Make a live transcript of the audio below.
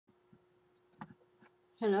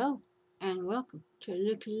Hello, and welcome to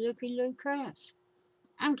Looky Loo Crafts.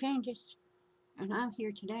 I'm Candace, and I'm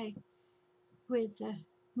here today with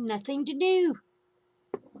nothing to do.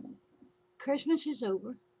 Christmas is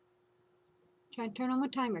over. Trying to turn on my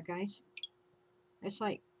timer, guys. It's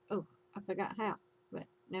like, oh, I forgot how, but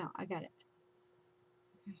now I got it.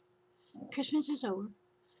 Christmas is over,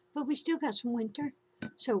 but we still got some winter.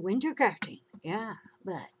 So, winter crafting. Yeah,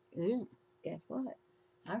 but guess what?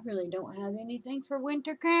 I really don't have anything for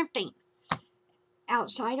winter crafting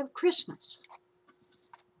outside of Christmas.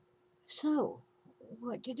 So,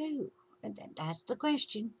 what to do? And that's the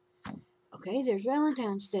question. Okay, there's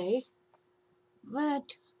Valentine's Day,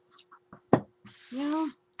 but you know,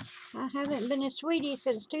 I haven't been a sweetie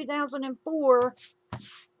since 2004.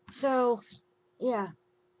 So, yeah,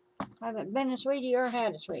 I haven't been a sweetie or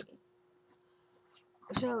had a sweetie.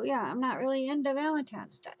 So, yeah, I'm not really into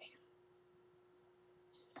Valentine's Day.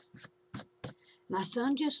 My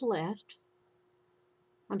son just left.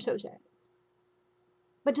 I'm so sad.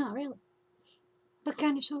 But not really. But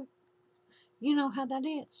kind of sort. You know how that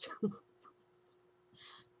is.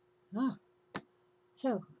 Huh.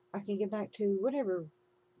 So, I can get back to whatever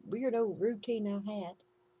weird old routine I had.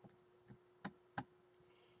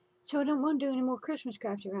 So, I don't want to do any more Christmas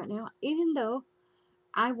crafting right now, even though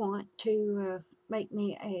I want to make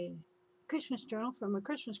me a Christmas journal for my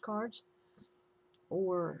Christmas cards,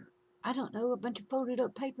 or I don't know, a bunch of folded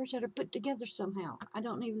up papers that are put together somehow. I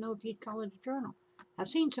don't even know if you'd call it a journal. I've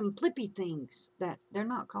seen some flippy things that they're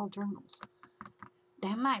not called journals.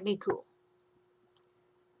 That might be cool.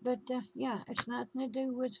 But yeah, it's nothing to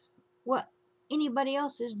do with what anybody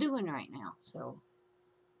else is doing right now. So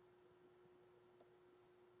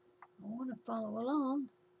I want to follow along.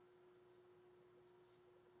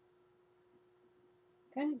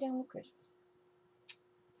 Kind of done with Christmas.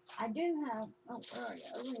 I do have, oh, where are you?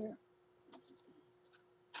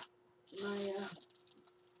 Over here.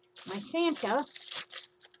 My Santa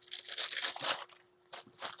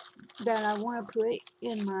that I want to put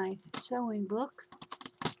in my sewing book.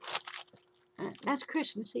 That's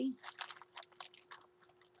Christmassy.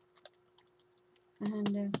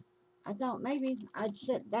 And I thought maybe I'd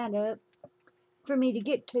set that up for me to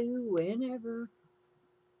get to whenever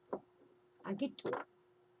I get to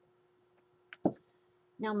it.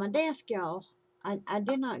 Now, my desk, y'all, I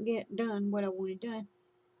did not get done what I wanted done.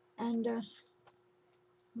 And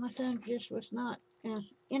my son just was not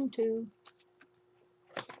into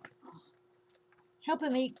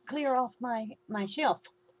helping me clear off my shelf.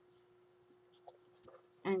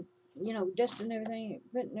 And, you know, dusting everything,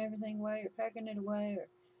 putting everything away, or packing it away,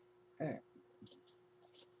 or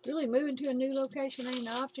really moving to a new location ain't an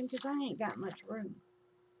option because I ain't got much room.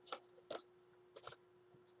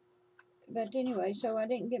 But anyway, so I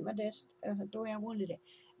didn't get my desk the way I wanted it.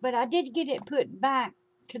 But I did get it put back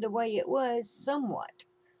to the way it was somewhat.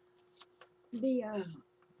 The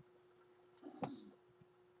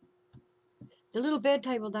little bed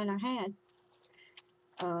table that I had,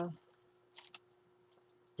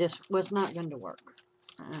 this was not going to work.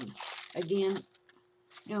 Again,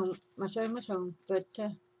 you know, my son was home, but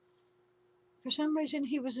for some reason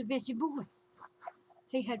he was a busy boy.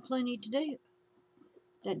 He had plenty to do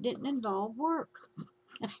that didn't involve work.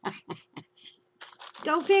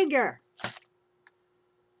 Go figure.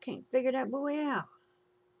 Can't figure that boy out.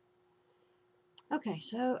 Okay,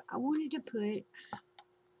 so I wanted to put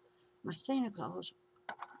my Santa Claus.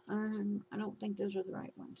 I don't think those are the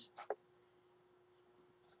right ones.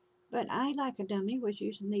 But I, like a dummy, was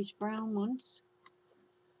using these brown ones,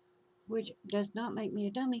 which does not make me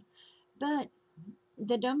a dummy. But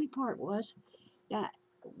the dummy part was that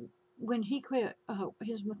when he quit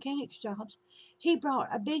his mechanic's jobs, he brought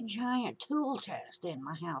a big giant tool chest in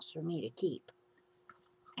my house for me to keep.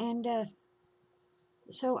 And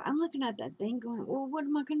so I'm looking at that thing going, well, what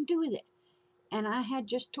am I going to do with it? And I had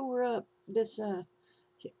just tore up this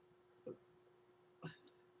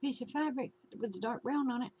piece of fabric with the dark brown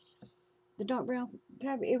on it. The dark brown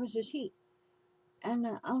fabric, it was a sheet. And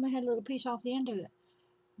I only had a little piece off the end of it.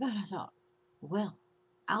 But I thought, well,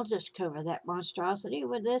 I'll just cover that monstrosity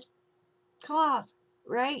with this cloth,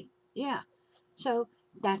 right? Yeah. So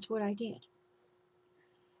that's what I did.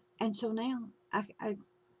 And so now I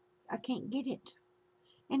can't get it.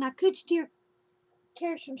 And I could still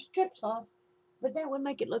tear some strips off, but that would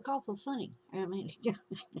make it look awful funny. I mean,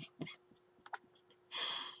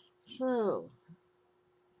 so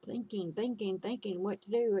thinking what to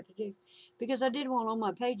do. Because I did want all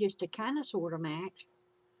my pages to kind of sort of match.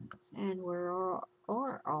 And where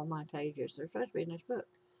are all my pages? They're supposed to be in this book.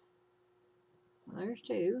 Well, there's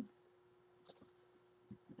two.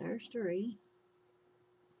 There's three.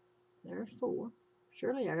 There's four.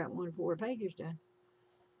 Surely I got 4 pages done.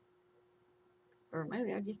 Or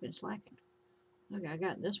maybe I've just been slacking. Look, I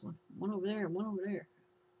got this one. One over there and one over there.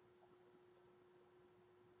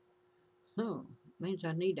 Oh, means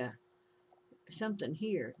I need something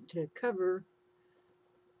here to cover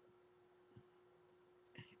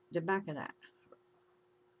the back of that.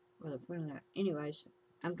 Or the front of that. Anyways,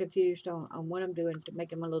 I'm confused on what I'm doing to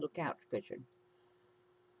make him a little couch cushion.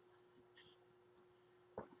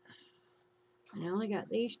 And I only got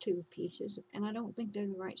these 2 pieces, and I don't think they're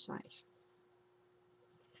the right size.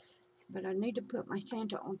 But I need to put my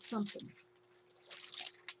Santa on something.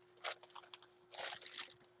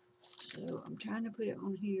 So I'm trying to put it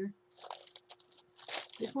on here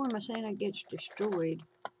before my Santa gets destroyed.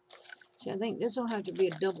 So I think this will have to be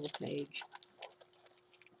a double page.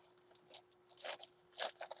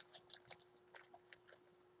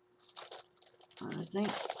 I think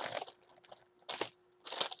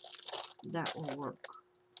that will work.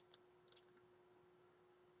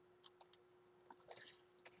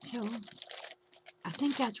 So I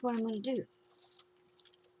think that's what I'm going to do.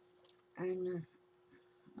 And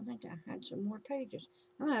I think I had some more pages.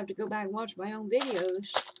 I'm going to have to go back and watch my own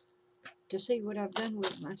videos to see what I've done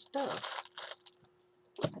with my stuff.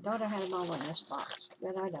 I thought I had them all in this box,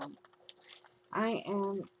 but I don't. I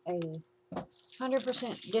am a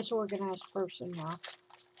 100% disorganized person now.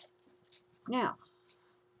 Now,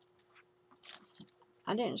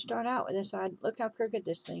 I didn't start out with this side. Look how crooked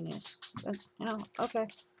this thing is. But, you know, okay.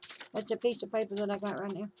 That's a piece of paper that I got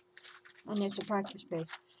right now. And it's a practice page.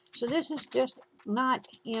 So this is just not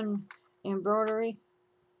in embroidery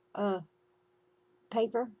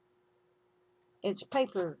paper. It's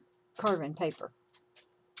paper, carbon paper.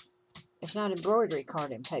 It's not embroidery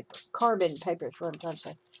carbon paper. Carbon paper is what I'm trying to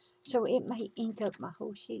say. So it may ink up my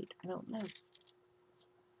whole sheet. I don't know.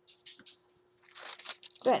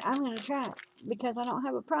 But I'm going to try it because I don't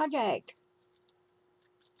have a project.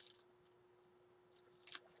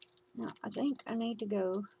 Now, I think I need to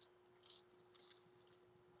go.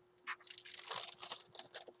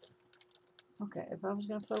 Okay, if I was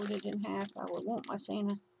going to fold it in half, I would want my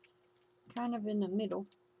Santa kind of in the middle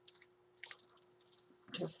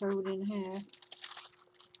to fold in half.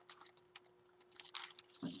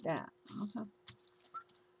 Like that. Okay.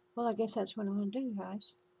 Well, I guess that's what I'm going to do,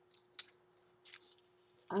 guys.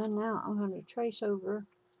 And now I'm going to trace over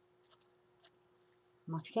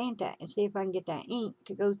my Santa and see if I can get that ink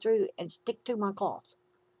to go through and stick to my cloth.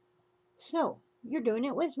 So, you're doing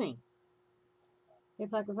it with me.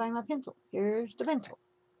 If I can find my pencil. Here's the pencil.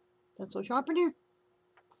 Pencil sharpener.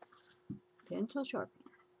 Pencil sharpener.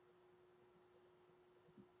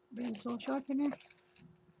 Pencil sharpener.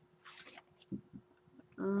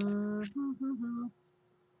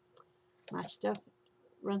 My stuff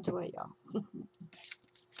runs away, y'all.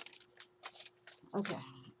 Okay.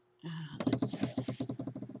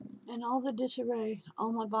 And all the disarray,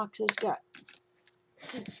 all my boxes got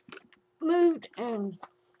moved, and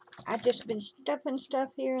I've just been stuffing stuff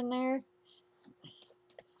here and there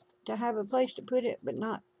to have a place to put it, but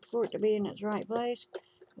not for it to be in its right place.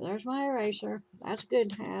 There's my eraser. That's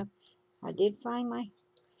good to have. I did find my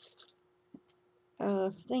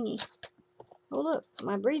thingy. Oh look,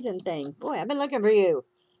 my breathing thing. Boy, I've been looking for you.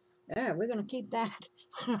 Yeah, we're gonna keep that.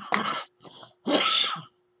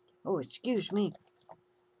 Oh, excuse me.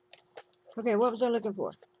 Okay, what was I looking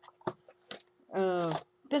for?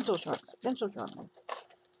 Pencil sharpener. Pencil sharpener.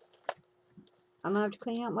 I'm gonna have to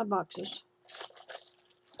clean out my boxes.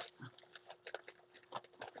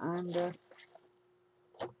 And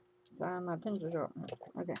find my pencil sharpener.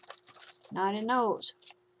 Okay. Not in those.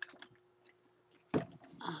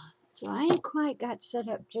 So I ain't quite got set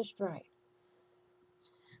up just right.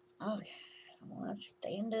 Okay. I'm gonna have to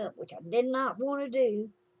stand up, which I did not want to do.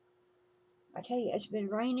 I tell you, it's been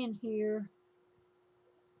raining here.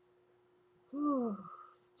 Whew,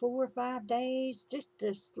 4 or 5 days. Just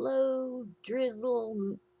a slow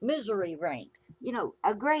drizzle misery rain. You know,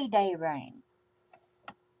 a gray day rain.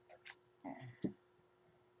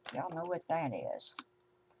 Y'all know what that is.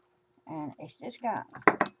 And it's just got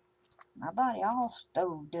my body all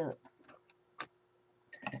stoved up.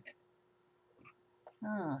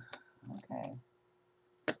 Huh. Okay.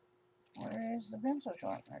 Where is the pencil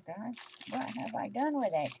sharpener, guys? What have I done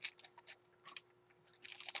with it?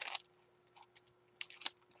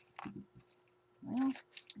 Well,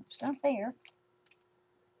 it's not there.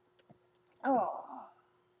 Oh.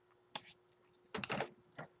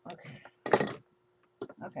 Okay.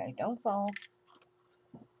 Okay, don't fall.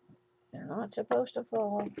 They're not supposed to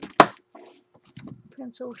fall.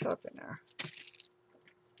 Pencil sharpener.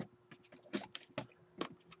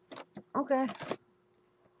 Okay.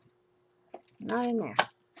 Not in there.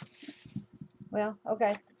 Well,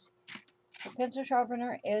 okay. The pencil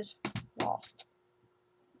sharpener is lost.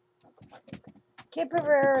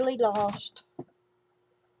 Temporarily lost.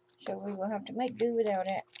 So we will have to make do without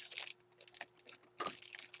it.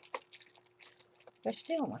 But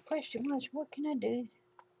still, my question was, what can I do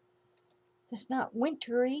that's not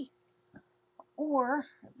wintry or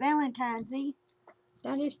Valentine's-y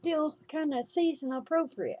that is still kind of season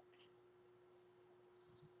appropriate?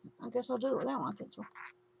 I guess I'll do it without my pencil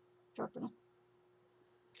sharpener.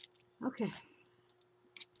 Okay.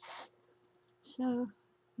 So,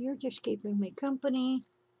 you're just keeping me company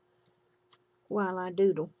while I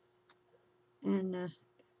doodle. And,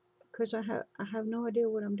 because I have no idea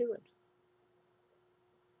what I'm doing.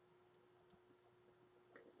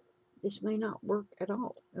 This may not work at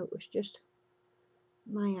all. It was just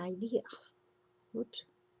my idea. Whoops.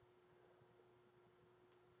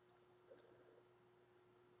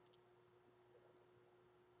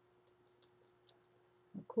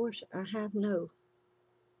 Of course, I have no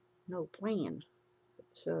plan.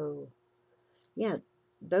 So, yeah,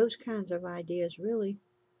 those kinds of ideas really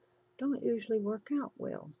don't usually work out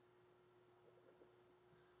well.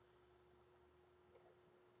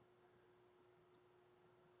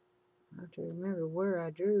 I have to remember where I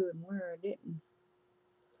drew and where I didn't.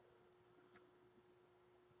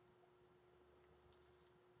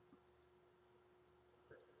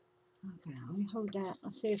 Okay, let me hold that.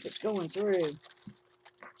 Let's see if it's going through.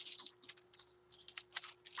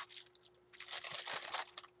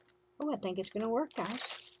 Oh, I think it's going to work,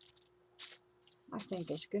 guys. I think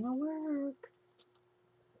it's going to work.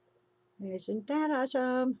 Isn't that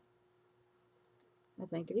awesome? I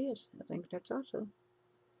think it is. I think that's awesome.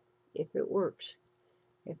 If it works.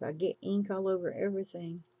 If I get ink all over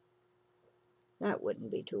everything, that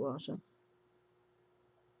wouldn't be too awesome.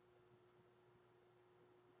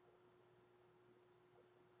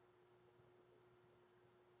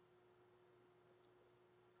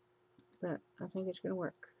 But I think it's going to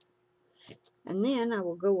work. And then I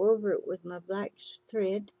will go over it with my black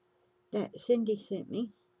thread that Cindy sent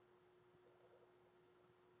me.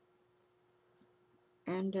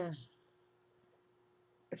 And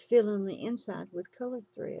fill in the inside with colored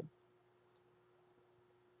thread.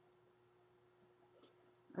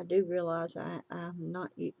 I do realize I'm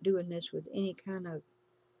not doing this with any kind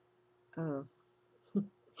of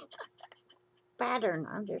pattern.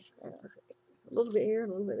 I'm just a little bit here, a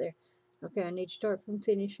little bit there. Okay, I need to start from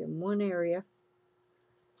finish in one area.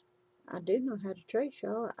 I do know how to trace,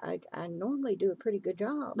 y'all. I normally do a pretty good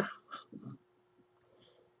job.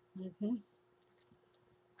 Okay.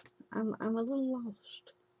 I'm a little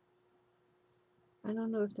lost. I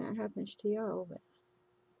don't know if that happens to y'all, but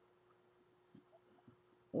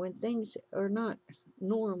when things are not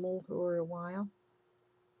normal for a while,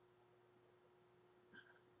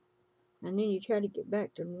 and then you try to get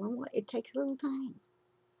back to normal, it takes a little time.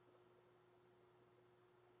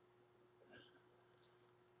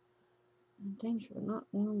 And things were not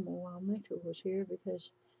normal while Metro was here because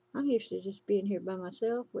I'm used to just being here by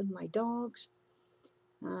myself with my dogs.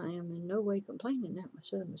 I am in no way complaining that my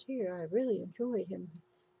son was here. I really enjoyed him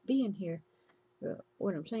being here.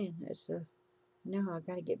 What I'm saying is now I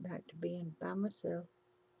got to get back to being by myself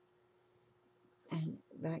and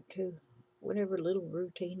back to whatever little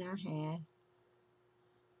routine I had,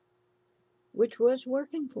 which was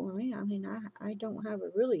working for me. I mean, I don't have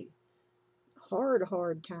a really hard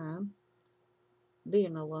time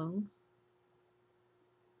being alone,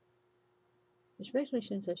 especially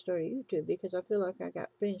since I started YouTube, because I feel like I got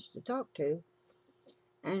friends to talk to.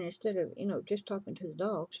 And instead of, just talking to the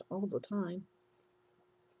dogs all the time,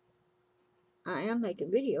 I am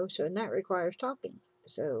making videos, so and that requires talking.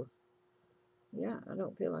 So, yeah, I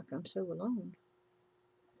don't feel like I'm so alone.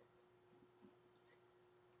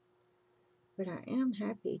 But I am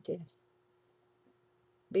happy to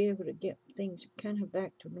be able to get things kind of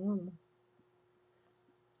back to normal.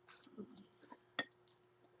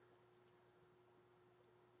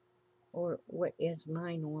 Or what is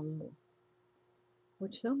my normal.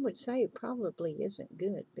 Which some would say probably isn't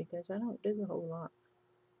good because I don't do a whole lot.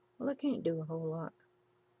 Well, I can't do a whole lot.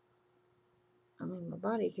 I mean, my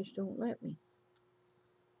body just don't let me.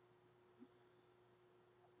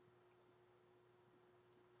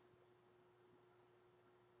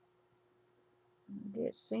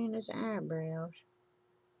 Get Santa's eyebrows.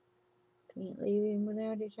 Can't leave him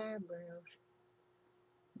without his eyebrows.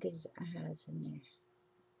 Get his eyes in there.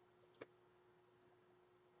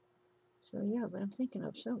 So yeah, but I'm thinking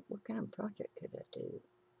of what kind of project could I do?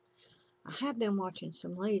 I have been watching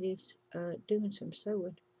some ladies doing some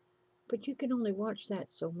sewing, but you can only watch that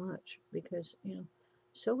so much because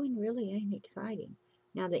Sewing really ain't exciting.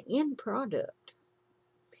 Now the end product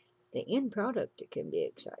it can be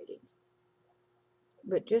exciting,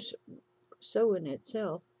 but just sewing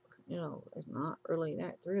itself, is not really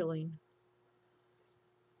that thrilling.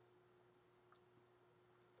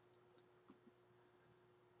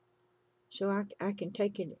 So I can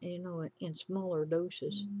take it, in smaller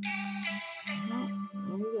doses. Oh,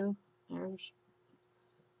 there we go.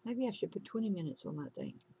 Maybe I should put 20 minutes on that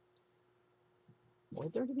thing. Or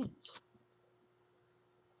 30 minutes.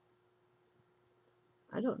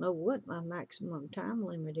 I don't know what my maximum time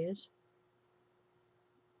limit is.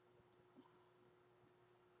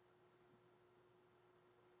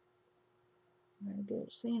 I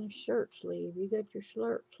got seeing a shirt sleeve. You got your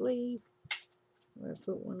shirt sleeve? I'll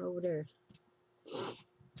put one over there.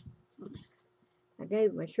 I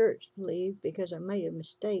gave him a shirt sleeve because I made a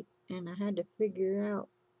mistake and I had to figure out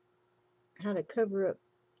how to cover up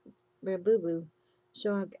their boo-boo.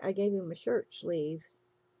 So I gave him a shirt sleeve.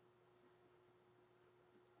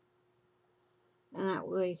 And that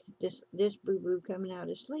way, this boo-boo coming out of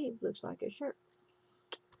his sleeve looks like a shirt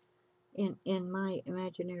in my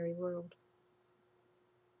imaginary world.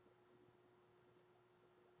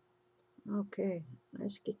 Okay,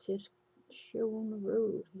 let's get this show on the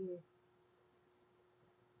road here.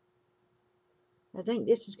 I think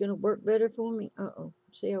this is going to work better for me. Uh-oh.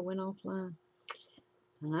 See, I went offline.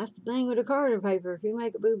 And that's the thing with the carding paper. If you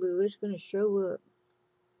make a boo-boo, it's going to show up.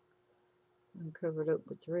 I'm covered up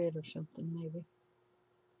with thread or something, maybe.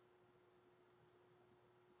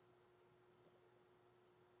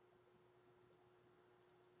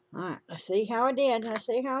 Alright, let's see how I did. Let's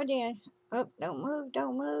see how I did. Oh, don't move,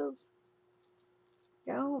 don't move.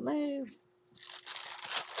 Don't move.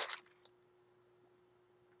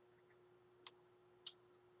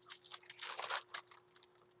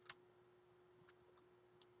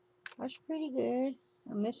 That's pretty good.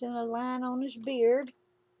 I'm missing a line on his beard.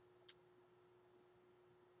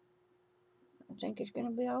 I think it's going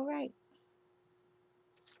to be alright.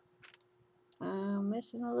 I'm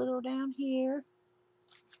missing a little down here.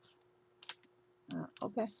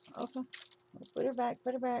 Okay. Put her back,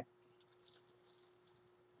 put her back.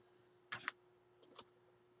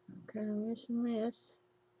 I'm kind of missing this.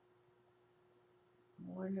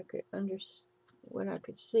 What I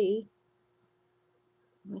could see.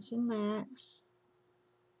 Missing that.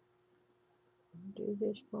 Do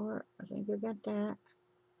this part. I think I got that.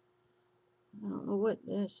 I don't know what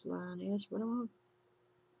this line is, but I'm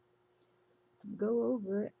gonna go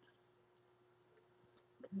over it.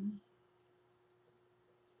 Okay.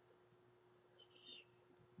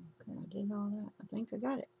 Okay, I did all that. I think I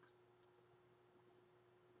got it.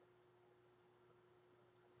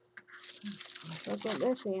 Let's look at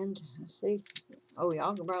this end. Let's see. Oh,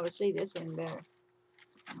 y'all can probably see this end better.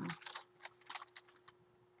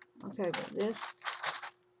 Okay, but this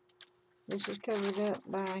is covered up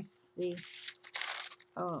by the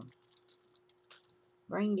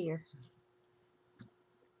reindeer.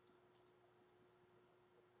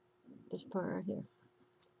 This part right here.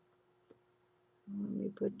 Let me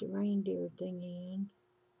put the reindeer thing in.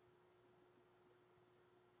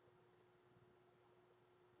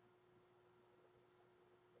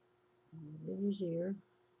 Get his ear.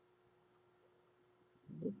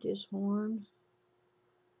 Get this horn.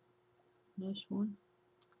 This one.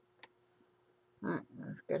 Alright,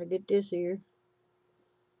 I've got to get this ear.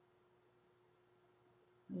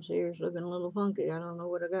 This ear's looking a little funky. I don't know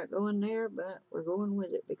what I got going there, but we're going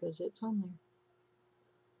with it because it's on there.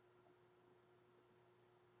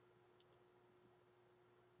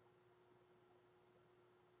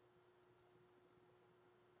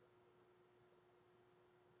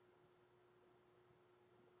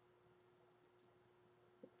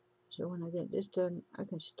 So when I get this done, I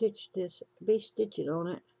can stitch this, stitch it on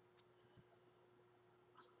it.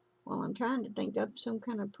 While I'm trying to think up some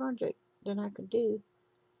kind of project that I could do.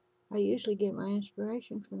 I usually get my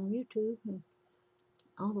inspiration from YouTube and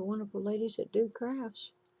all the wonderful ladies that do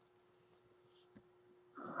crafts.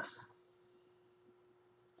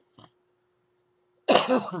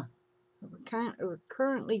 We're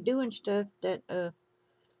currently doing stuff that I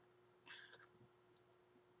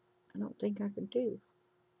don't think I could do.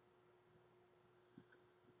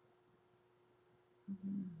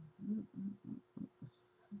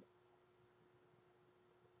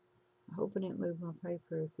 I hope I didn't move my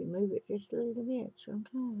paper. If you move it just a little bit,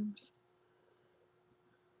 sometimes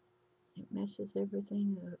it messes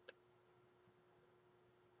everything up.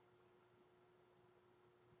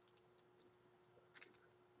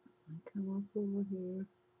 I come up over here.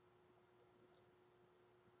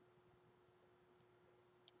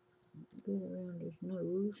 Get around his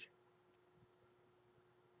nose.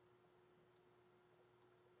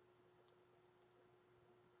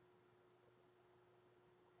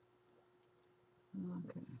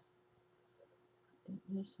 Okay. Get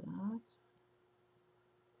this side.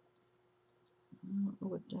 I don't know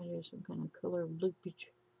what that is, some kind of color bloopage.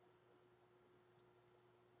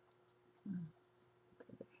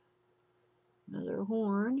 Okay. Another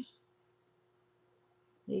horn.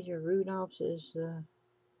 These are Rudolph's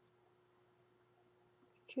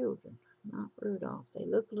children, not Rudolph. They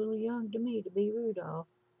look a little young to me to be Rudolph.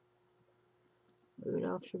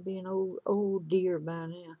 Rudolph should be an old deer by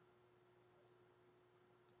now.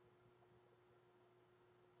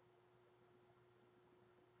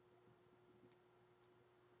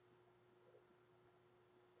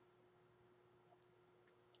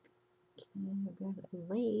 Okay, I got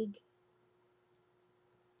a leg.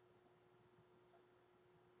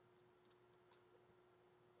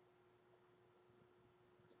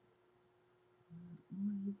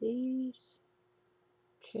 One of these.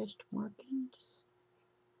 Chest markings.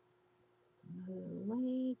 Another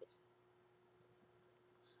leg.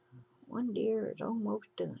 One deer is almost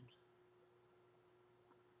done.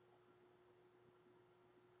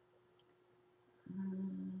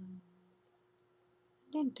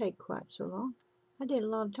 Didn't take quite so long. I did a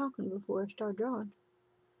lot of talking before I started drawing.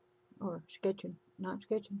 Or sketching. Not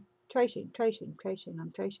sketching. Tracing.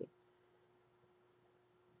 I'm tracing.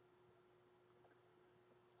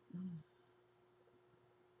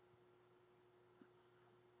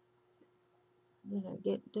 Did I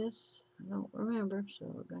get this? I don't remember, so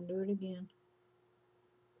we're going to do it again.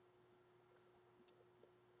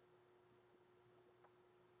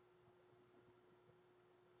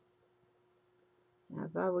 Now,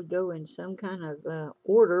 if I would go in some kind of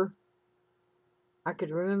order, I could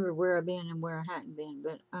remember where I've been and where I hadn't been,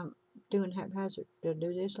 but I'm doing haphazard. Did I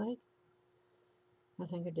do this leg? I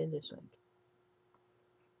think I did this leg.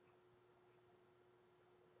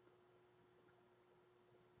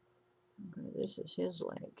 Okay, this is his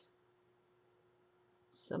leg.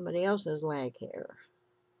 Somebody else's leg hair.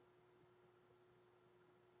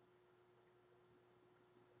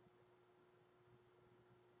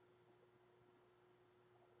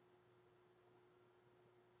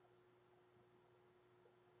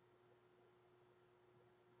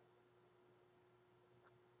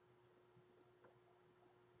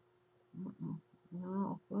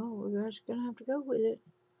 No, well, we're just gonna have to go with it.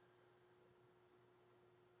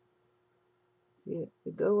 You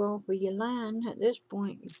go off with your line at this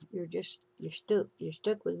point. You're stuck. You're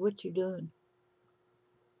stuck with what you're doing.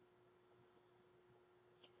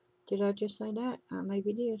 Did I just say that? I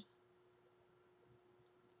maybe did.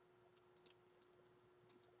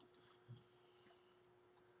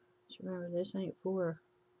 Just remember, this ain't for,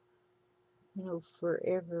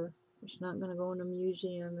 forever. It's not gonna go in a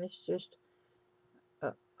museum. It's just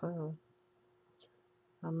a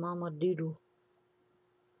mama doodle.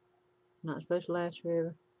 Not supposed to last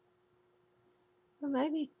forever. But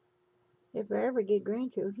maybe if I ever get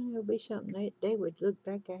grandchildren, it'll be something they would look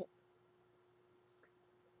back at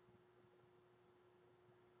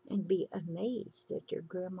and be amazed that their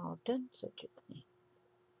grandma done such a thing.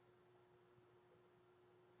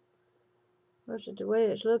 What's it the way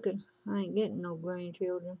it's looking? I ain't getting no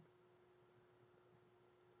grandchildren.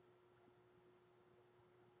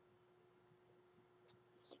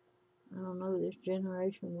 I don't know, this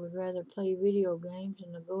generation would rather play video games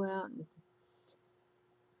than to go out and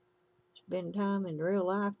spend time in real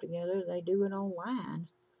life together. They do it online.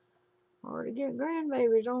 Or to get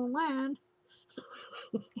grandbabies online.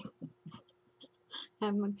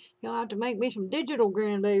 You'll have to make me some digital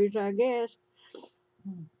grandbabies, I guess.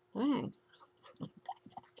 Dang.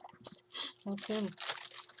 Okay.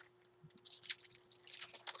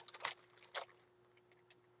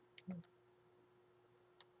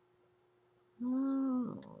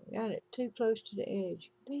 Oh, got it too close to the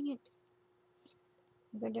edge. Dang it.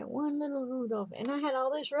 I got that one little Rudolph. And I had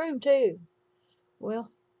all this room too.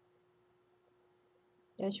 Well,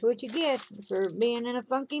 that's what you get for being in a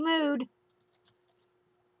funky mood.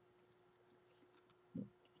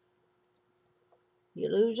 You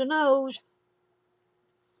lose a nose.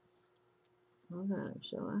 Okay,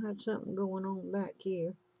 so I had something going on back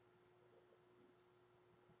here.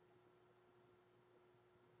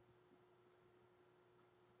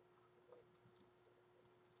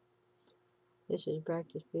 This is a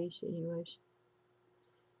practice piece anyways.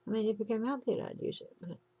 I mean, if it came out there, I'd use it,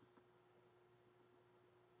 but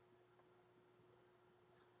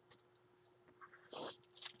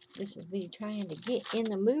this is me trying to get in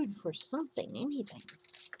the mood for something, anything.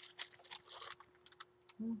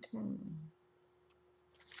 Okay.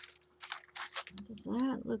 Does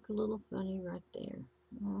that look a little funny right there?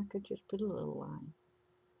 Well, I could just put a little line.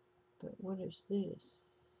 But what is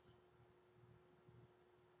this?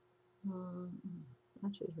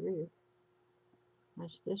 That's his rear.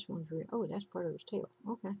 That's this one's rear. Oh, that's part of his tail.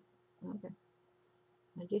 Okay. Okay.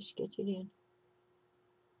 I just sketch it in.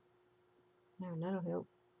 Now that'll help.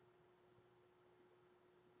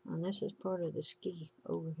 And this is part of the ski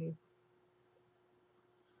over here.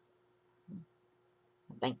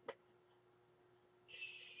 I think.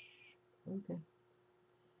 Okay.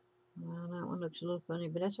 Well, that one looks a little funny,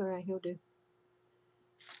 but that's alright, he'll do.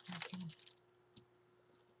 Okay.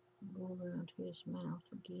 Go around his mouth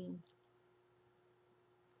again.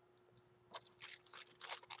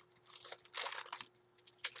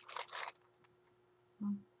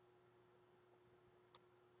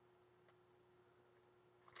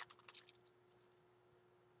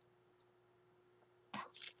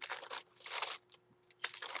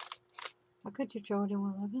 I could just draw it in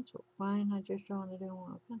with a pencil. Fine, I just drawn it in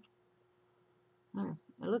with a pencil. There.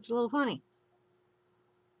 It looks a little funny.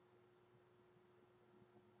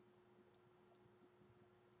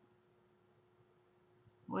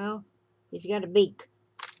 Well, he's got a beak.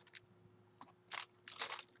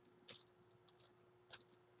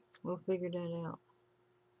 We'll figure that out.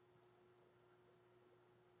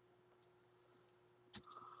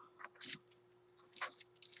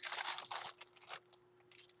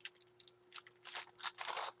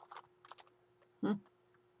 Huh.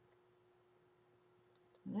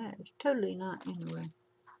 That is totally not in the way.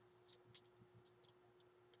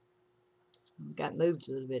 Got moved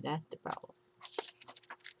a little bit, that's the problem.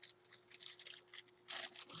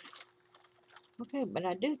 Okay, but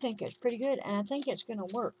I do think it's pretty good, and I think it's going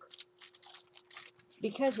to work.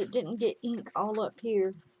 Because it didn't get ink all up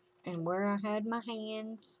here and where I had my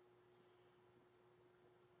hands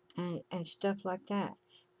and stuff like that.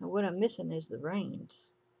 And what I'm missing is the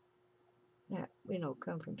reins that, you know,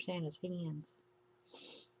 come from Santa's hands.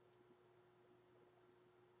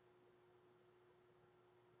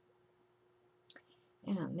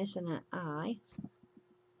 And I'm missing an eye.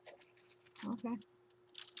 Okay.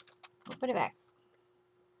 I'll put it back.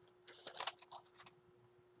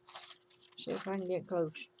 See if I can get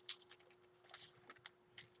close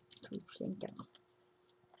to Santa.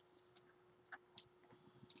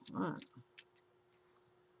 Alright.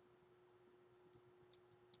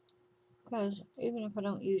 Because even if I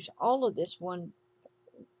don't use all of this one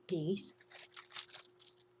piece,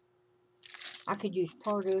 I could use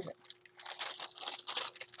part of it.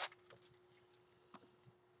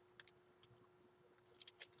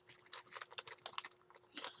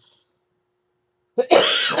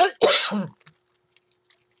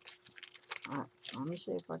 Alright, let me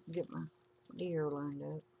see if I can get my deer lined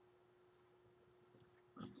up.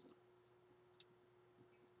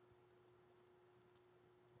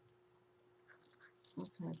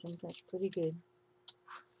 Okay, I think that's pretty good.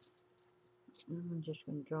 I'm just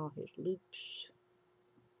going to draw his loops.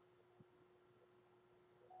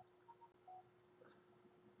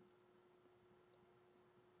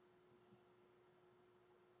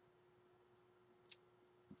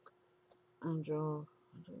 And draw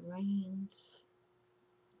the reins.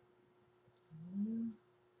 And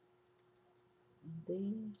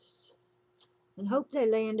this. And hope they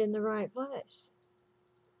land in the right place.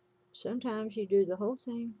 Sometimes you do the whole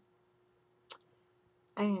thing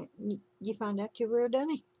and you find out you were a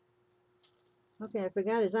dummy. Okay, I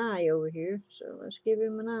forgot his eye over here, so let's give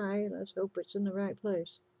him an eye. Let's hope it's in the right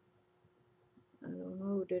place. I don't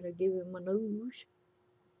know, did I give him a nose?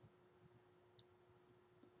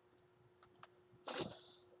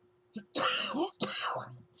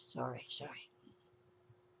 Sorry.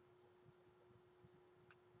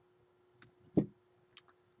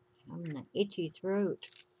 I'm in an itchy throat.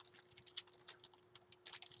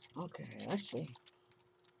 Okay, let's see.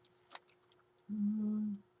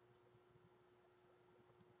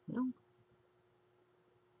 No.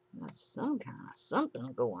 Got some kind of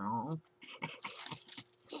something going on.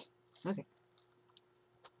 Okay.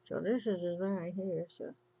 So this is his eye here,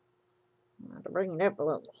 so I'm going to bring it up a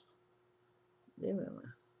little. Give him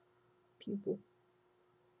a pupil.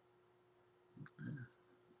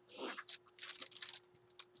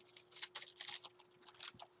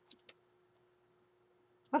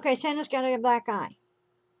 Okay, Santa's got a black eye.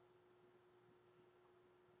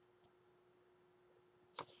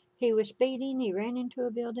 He was speeding, he ran into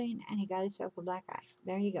a building, and he got himself a black eye.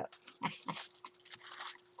 There you go.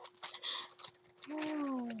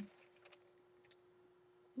 Oh,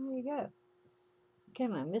 there you go. Okay,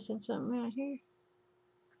 am I missing something right here?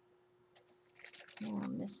 Yeah,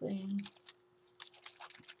 I'm missing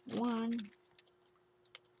one.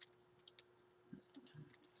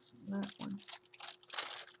 That one.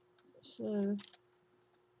 So,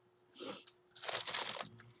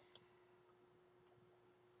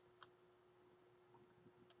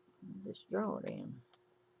 just draw it in.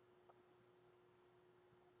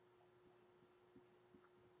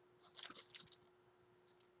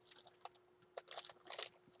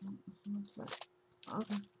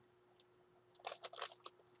 Okay.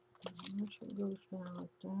 Make sure it goes down like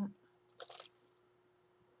that.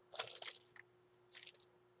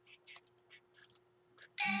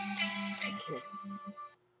 Okay.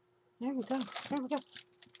 There we go. There we go.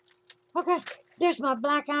 Okay. There's my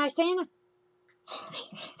black-eyed Santa.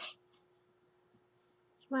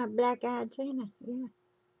 It's my black-eyed Santa. Yeah.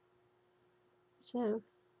 So,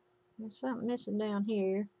 there's something missing down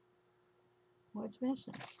here. What's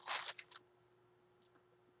missing?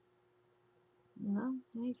 No,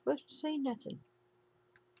 I ain't supposed to see nothing.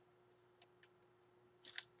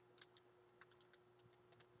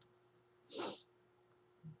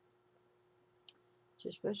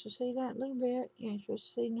 Just supposed to see that little bit. You ain't supposed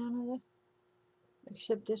to see none of the,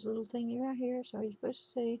 except this little thingy right here. So you're supposed to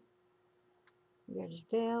see. You got his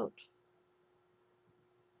belt.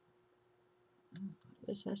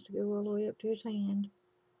 This has to go all the way up to his hand.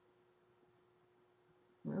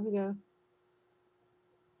 There we go.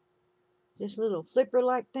 This little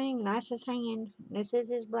flipper-like thing, that's his hand. This is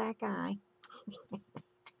his black eye.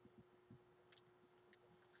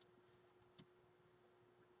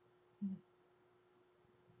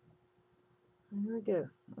 There we go.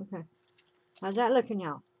 Okay. How's that looking,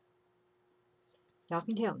 y'all? Y'all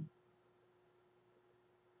can tell me.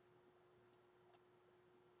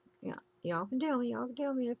 Yeah, y'all can tell me. Y'all can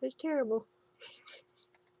tell me if it's terrible.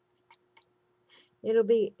 It'll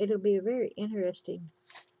be a very interesting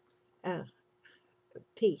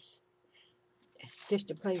piece just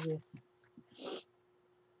to play with.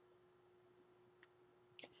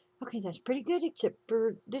 Okay, that's pretty good, except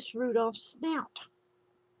for this Rudolph's snout.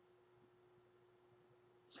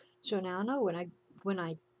 So now I know when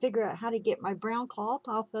I figure out how to get my brown cloth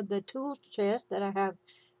off of the tool chest that I have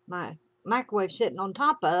my microwave sitting on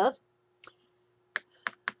top of,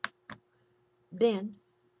 then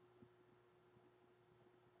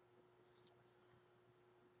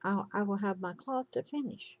I will have my cloth to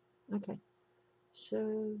finish. Okay,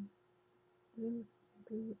 so am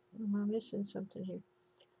I missing something here?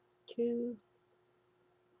 Two.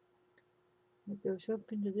 It goes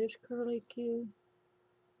up into this curly Q.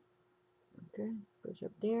 Okay, goes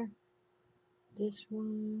up there. This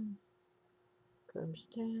one comes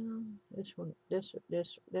down. This one, this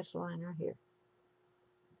line right here.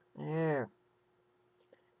 There.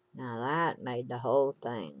 Now that made the whole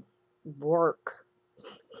thing work.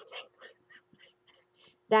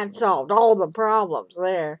 That solved all the problems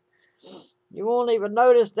there. You won't even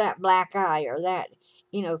notice that black eye or that,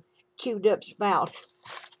 chewed up spout.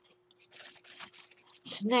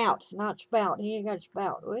 Snout, not spout. He ain't got a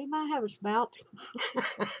spout. Well, he might have a spout.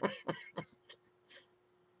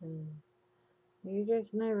 You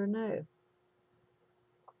just never know.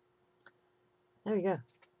 There we go.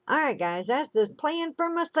 Alright, guys, that's the plan for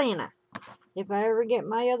my Santa. If I ever get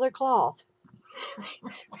my other cloth.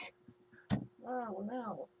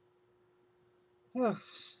 Oh, no.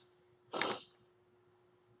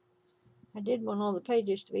 I did want all the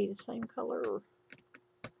pages to be the same color.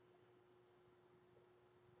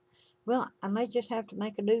 Well, I may just have to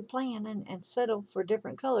make a new plan and settle for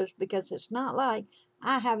different colors, because it's not like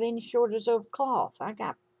I have any shortage of cloth. I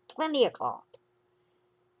got plenty of cloth.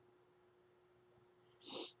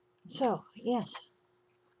 So, yes.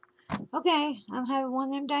 Okay, I'm having one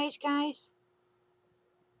of them days, guys.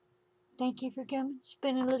 Thank you for coming,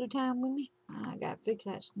 spending a little time with me. I gotta fix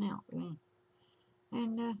that snout.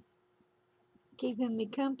 And keeping me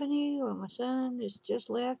company while my son is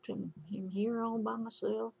just left and I'm here all by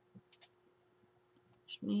myself.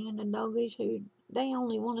 It's me and the doggies who, they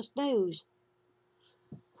only want to snooze.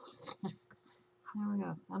 There we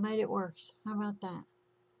go. I made it worse. How about that?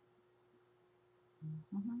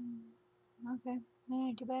 Okay.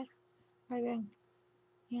 Yeah, too bad. Maybe,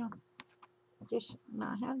 just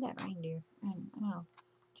not have that reindeer and,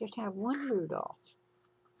 just have one Rudolph.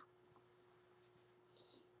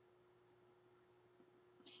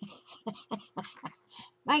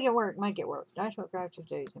 Make it work, make it work. That's what crafters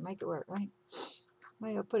do, to make it work, right?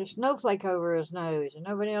 Maybe I'll put a snowflake over his nose and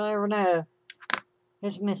nobody will ever know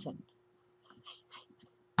it's missing.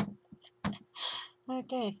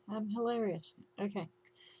 Okay, I'm hilarious. Okay.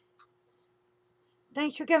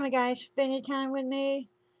 Thanks for coming, guys. Spending time with me.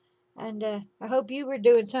 And I hope you were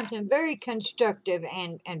doing something very constructive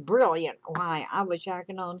and brilliant while I was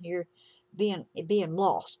yakking on here being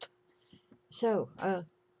lost. So,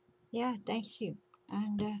 yeah, thanks you.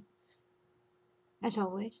 And as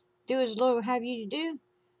always, do as the Lord will have you to do.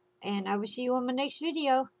 And I will see you on my next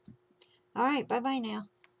video. Alright, bye-bye now.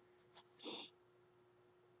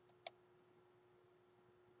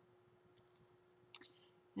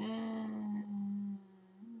 And